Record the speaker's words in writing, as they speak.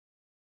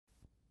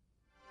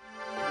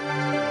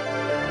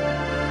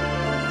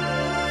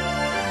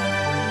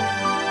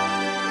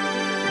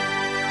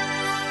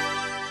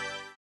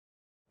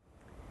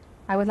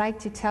would like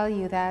to tell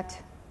you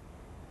that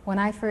when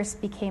I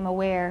first became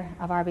aware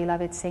of our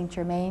beloved Saint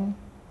Germain,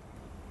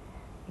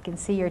 you can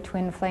see your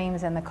twin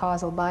flames and the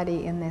causal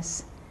body in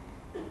this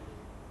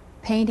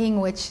painting,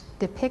 which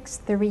depicts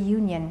the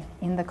reunion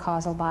in the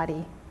causal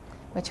body,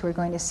 which we're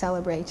going to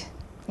celebrate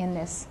in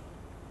this.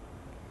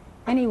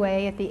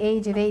 Anyway, at the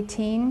age of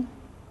 18,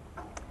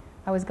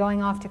 I was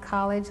going off to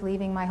college,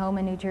 leaving my home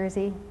in New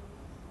Jersey.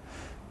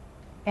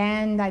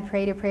 And I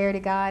prayed a prayer to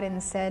God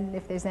and said,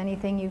 if there's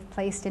anything you've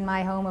placed in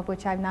my home of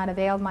which I've not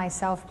availed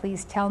myself,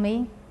 please tell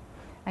me.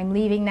 I'm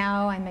leaving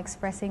now. I'm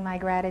expressing my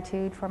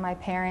gratitude for my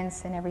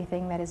parents and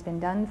everything that has been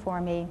done for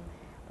me,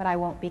 but I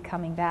won't be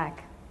coming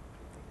back.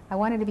 I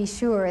wanted to be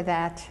sure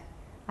that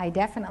I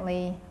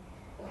definitely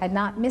had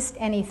not missed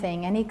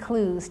anything, any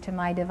clues to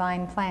my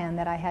divine plan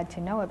that I had to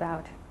know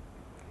about.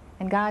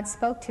 And God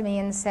spoke to me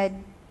and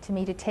said to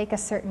me to take a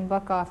certain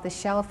book off the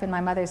shelf in my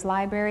mother's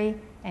library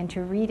and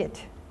to read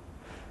it.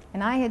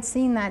 And I had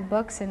seen that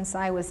book since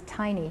I was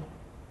tiny.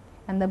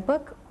 And the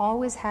book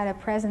always had a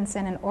presence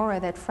and an aura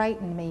that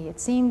frightened me. It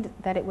seemed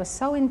that it was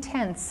so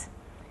intense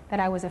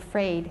that I was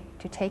afraid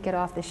to take it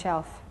off the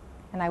shelf.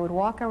 And I would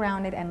walk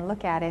around it and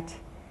look at it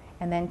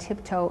and then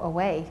tiptoe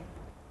away.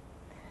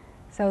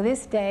 So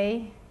this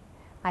day,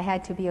 I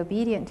had to be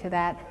obedient to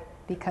that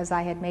because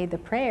I had made the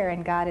prayer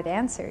and God had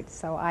answered.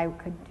 So I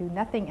could do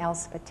nothing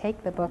else but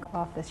take the book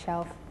off the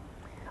shelf,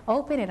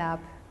 open it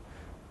up,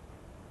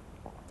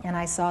 and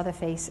I saw the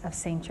face of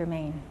Saint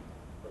Germain.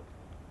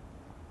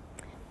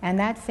 And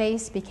that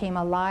face became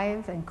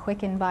alive and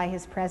quickened by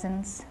his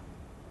presence.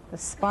 The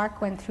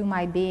spark went through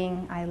my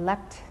being. I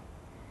leapt.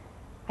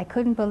 I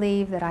couldn't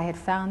believe that I had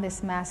found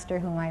this master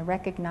whom I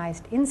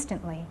recognized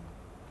instantly.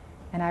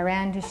 And I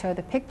ran to show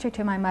the picture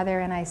to my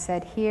mother, and I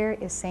said, here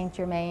is Saint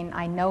Germain.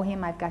 I know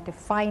him. I've got to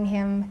find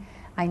him.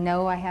 I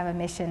know I have a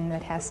mission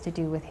that has to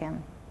do with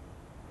him.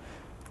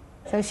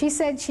 So she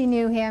said she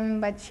knew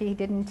him, but she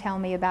didn't tell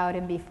me about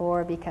him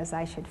before because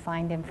I should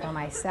find him for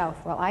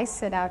myself. Well, I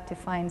set out to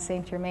find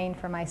Saint Germain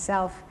for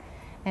myself,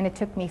 and it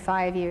took me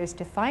 5 years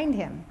to find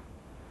him,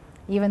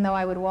 even though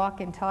I would walk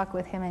and talk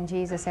with him and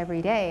Jesus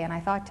every day. And I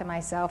thought to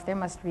myself, there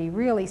must be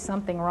really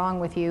something wrong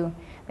with you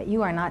that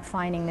you are not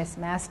finding this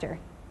master.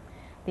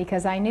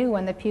 Because I knew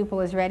when the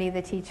pupil is ready,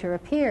 the teacher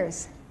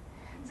appears.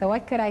 So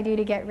what could I do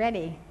to get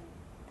ready?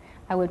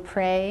 I would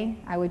pray.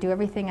 I would do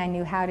everything I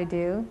knew how to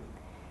do.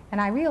 And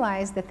I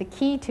realized that the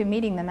key to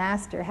meeting the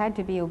master had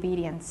to be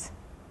obedience.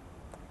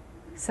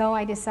 So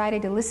I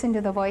decided to listen to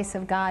the voice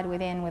of God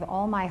within with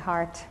all my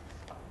heart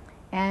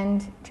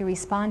and to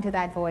respond to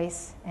that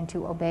voice and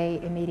to obey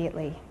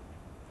immediately.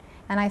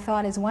 And I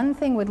thought as one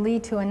thing would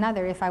lead to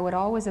another, if I would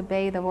always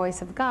obey the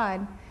voice of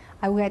God,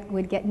 I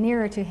would get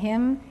nearer to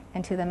him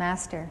and to the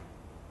master.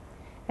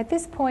 At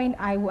this point,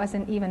 I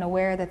wasn't even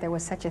aware that there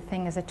was such a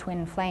thing as a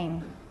twin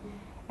flame.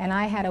 And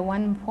I had a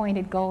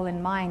one-pointed goal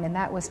in mind, and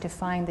that was to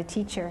find the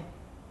teacher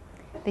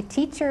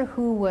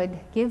who would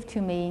give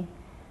to me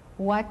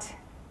what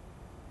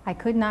I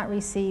could not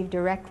receive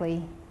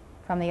directly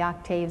from the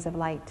octaves of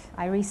light.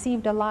 I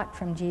received a lot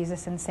from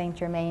Jesus and Saint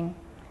Germain,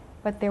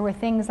 but there were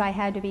things I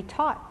had to be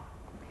taught.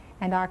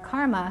 And our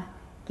karma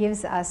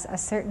gives us a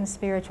certain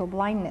spiritual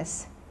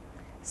blindness,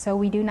 so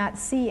we do not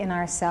see in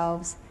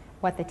ourselves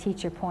what the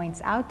teacher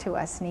points out to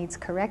us needs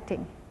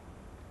correcting.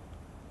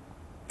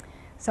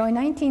 So in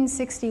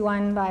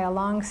 1961, by a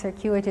long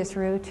circuitous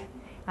route,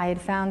 I had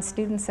found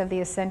students of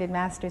the Ascended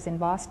Masters in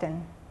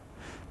Boston.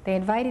 They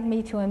invited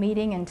me to a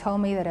meeting and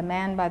told me that a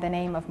man by the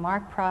name of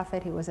Clare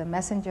Prophet, who was a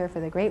messenger for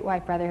the Great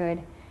White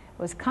Brotherhood,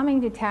 was coming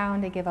to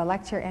town to give a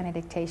lecture and a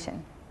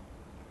dictation.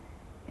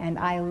 And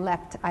I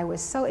leapt. I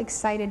was so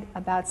excited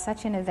about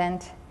such an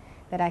event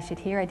that I should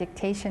hear a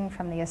dictation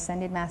from the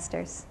Ascended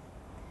Masters.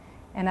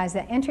 And as I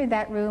entered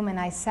that room and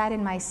I sat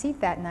in my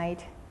seat that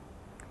night,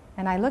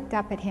 and I looked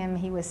up at him,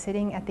 he was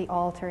sitting at the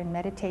altar in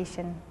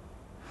meditation.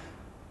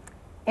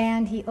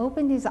 And he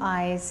opened his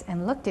eyes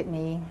and looked at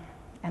me,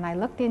 and I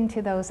looked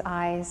into those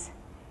eyes,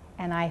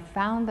 and I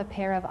found the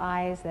pair of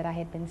eyes that I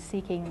had been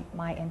seeking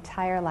my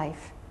entire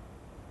life.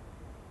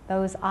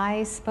 Those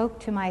eyes spoke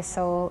to my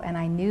soul, and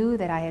I knew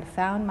that I had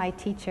found my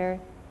teacher,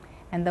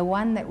 and the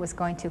one that was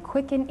going to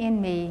quicken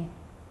in me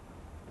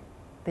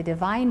the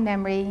divine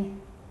memory,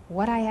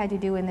 what I had to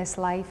do in this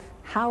life,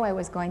 how I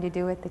was going to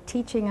do it, the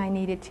teaching I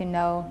needed to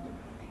know,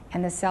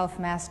 and the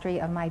self-mastery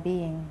of my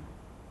being.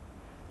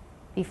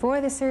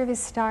 Before the service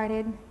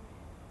started,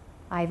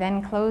 I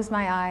then closed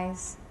my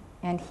eyes,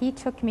 and he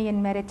took me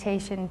in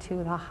meditation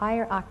to the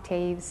higher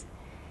octaves,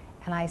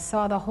 and I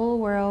saw the whole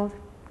world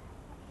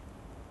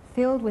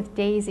filled with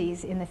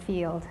daisies in the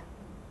field.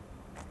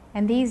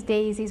 And these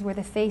daisies were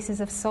the faces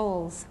of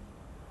souls,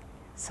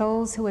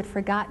 souls who had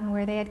forgotten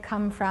where they had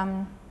come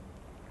from,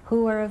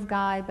 who were of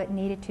God but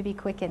needed to be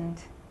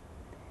quickened.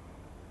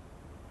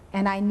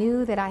 And I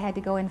knew that I had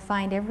to go and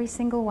find every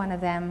single one of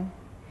them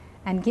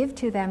and give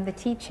to them the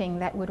teaching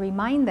that would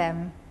remind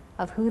them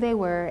of who they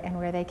were and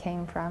where they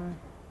came from.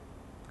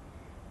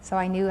 So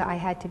I knew I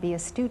had to be a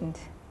student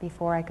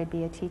before I could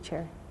be a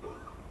teacher.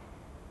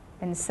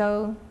 And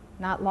so,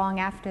 not long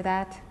after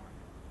that,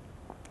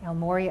 El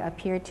Morya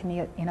appeared to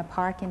me in a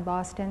park in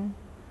Boston,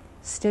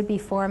 stood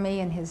before me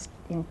in his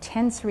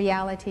intense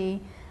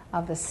reality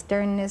of the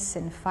sternness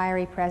and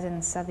fiery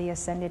presence of the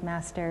Ascended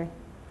Master,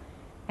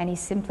 and he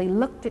simply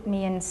looked at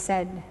me and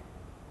said,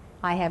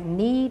 "I have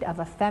need of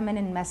a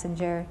feminine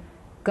messenger.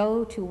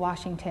 Go to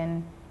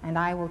Washington, and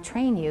I will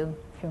train you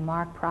through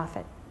Mark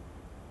Prophet."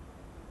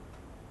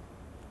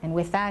 And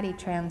with that, he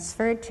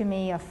transferred to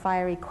me a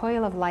fiery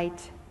coil of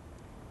light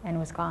and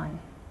was gone.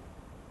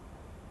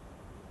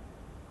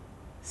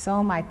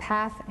 So my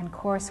path and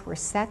course were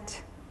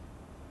set.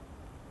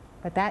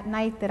 But that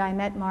night that I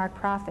met Mark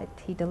Prophet,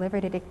 he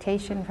delivered a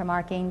dictation from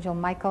Archangel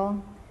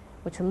Michael,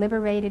 which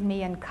liberated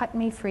me and cut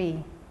me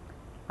free.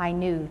 I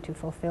knew to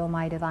fulfill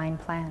my divine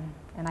plan,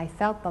 and I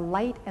felt the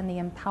light and the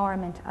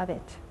empowerment of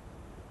it.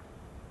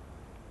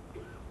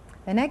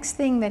 The next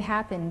thing that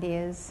happened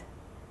is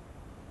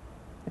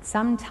that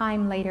some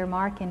time later,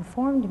 Mark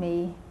informed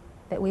me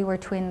that we were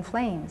twin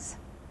flames.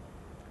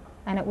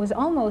 And it was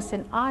almost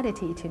an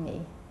oddity to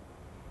me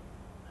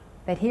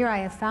that here I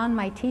have found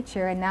my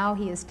teacher, and now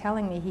he is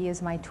telling me he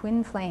is my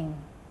twin flame.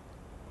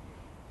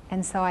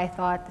 And so I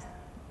thought,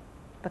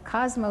 the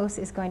cosmos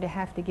is going to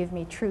have to give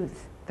me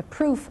truth, the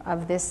proof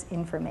of this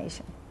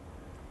information.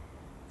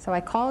 So I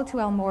called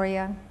to El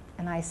Morya,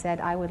 and I said,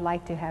 I would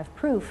like to have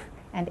proof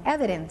and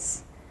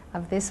evidence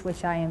of this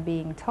which I am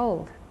being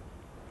told.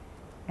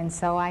 And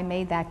so I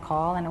made that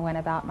call and I went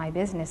about my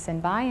business.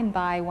 And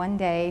by, one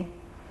day,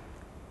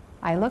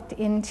 I looked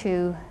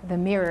into the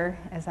mirror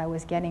as I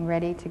was getting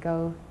ready to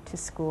go to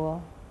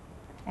school.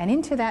 And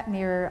into that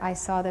mirror, I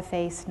saw the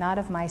face not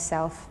of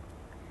myself,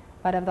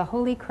 but of the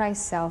Holy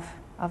Christ self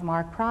of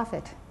Mark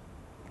Prophet,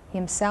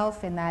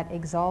 himself in that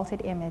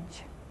exalted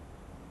image.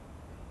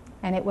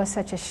 And it was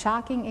such a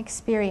shocking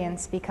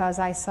experience because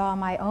I saw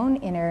my own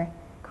inner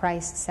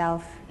Christ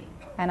self,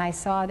 and I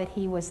saw that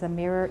he was the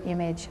mirror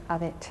image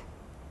of it.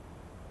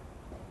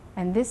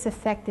 And this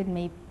affected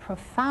me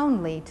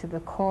profoundly to the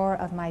core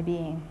of my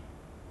being.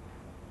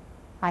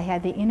 I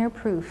had the inner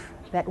proof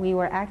that we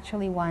were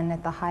actually one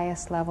at the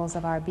highest levels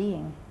of our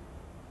being.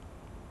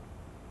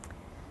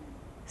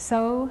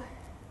 So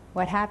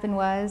what happened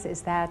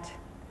is that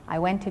I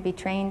went to be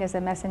trained as a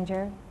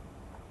messenger.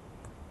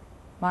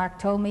 Mark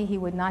told me he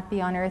would not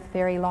be on earth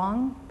very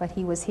long, but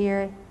he was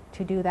here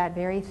to do that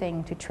very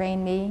thing, to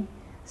train me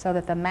so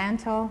that the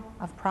mantle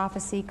of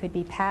prophecy could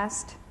be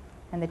passed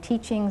and the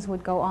teachings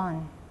would go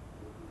on.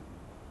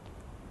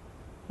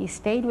 He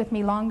stayed with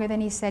me longer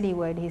than he said he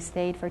would. He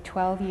stayed for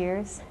 12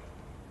 years.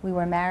 We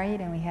were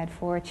married and we had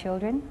 4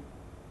 children.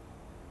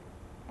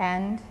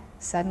 And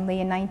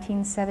suddenly in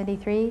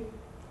 1973,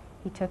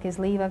 he took his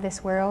leave of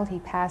this world. He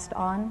passed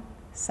on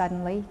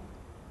suddenly.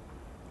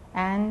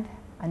 And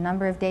a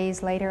number of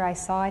days later, I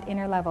saw at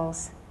inner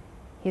levels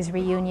his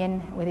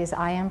reunion with his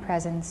I Am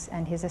Presence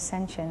and his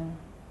ascension.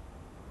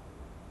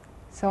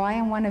 So I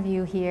am one of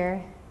you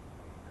here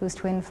whose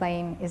twin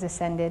flame is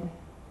ascended.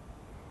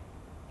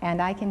 And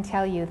I can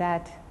tell you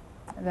that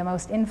the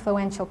most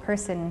influential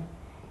person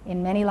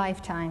in many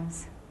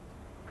lifetimes,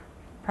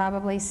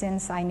 probably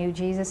since I knew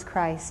Jesus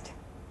Christ,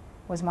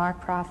 was Mark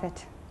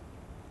Prophet.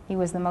 He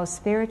was the most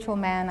spiritual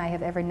man I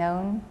have ever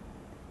known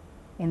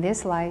in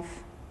this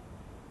life.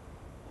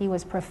 He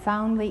was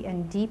profoundly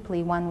and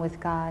deeply one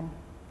with God,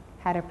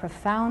 had a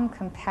profound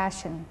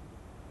compassion,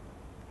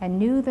 and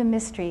knew the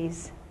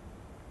mysteries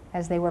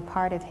as they were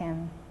part of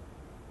him.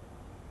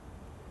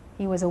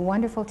 He was a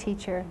wonderful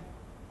teacher,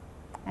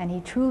 and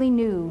he truly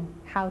knew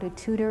how to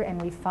tutor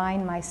and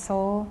refine my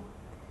soul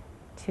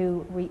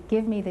to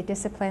give me the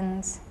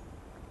disciplines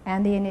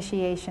and the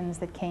initiations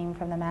that came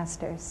from the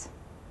masters.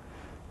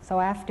 So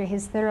after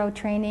his thorough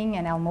training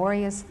and El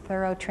Morya's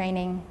thorough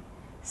training,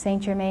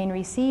 Saint Germain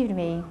received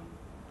me,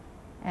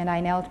 and I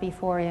knelt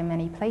before him,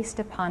 and he placed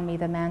upon me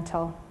the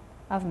mantle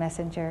of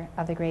messenger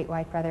of the Great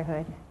White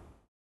Brotherhood.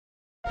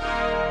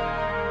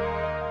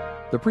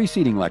 The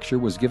preceding lecture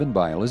was given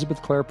by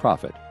Elizabeth Clare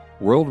Prophet,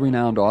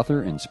 world-renowned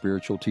author and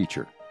spiritual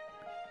teacher.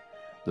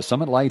 The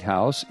Summit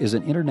Lighthouse is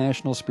an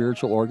international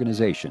spiritual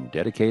organization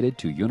dedicated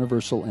to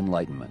universal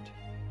enlightenment.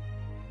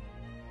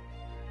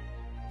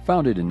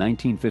 Founded in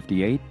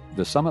 1958,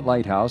 the Summit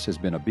Lighthouse has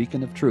been a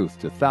beacon of truth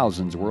to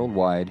thousands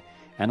worldwide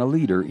and a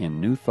leader in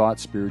New Thought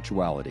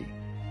spirituality.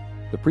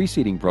 The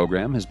preceding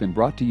program has been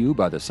brought to you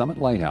by the Summit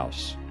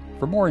Lighthouse.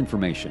 For more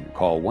information,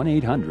 call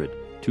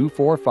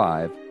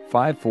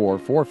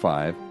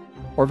 1-800-245-5445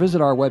 or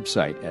visit our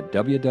website at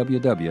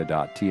www.tsl.org.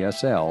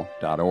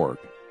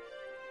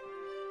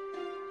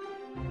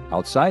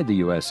 Outside the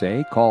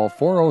USA, call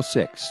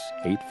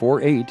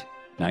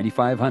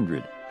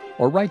 406-848-9500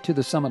 or write to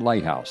the Summit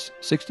Lighthouse,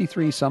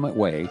 63 Summit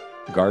Way,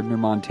 Gardner,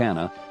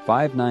 Montana,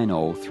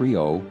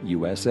 59030,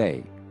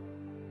 USA.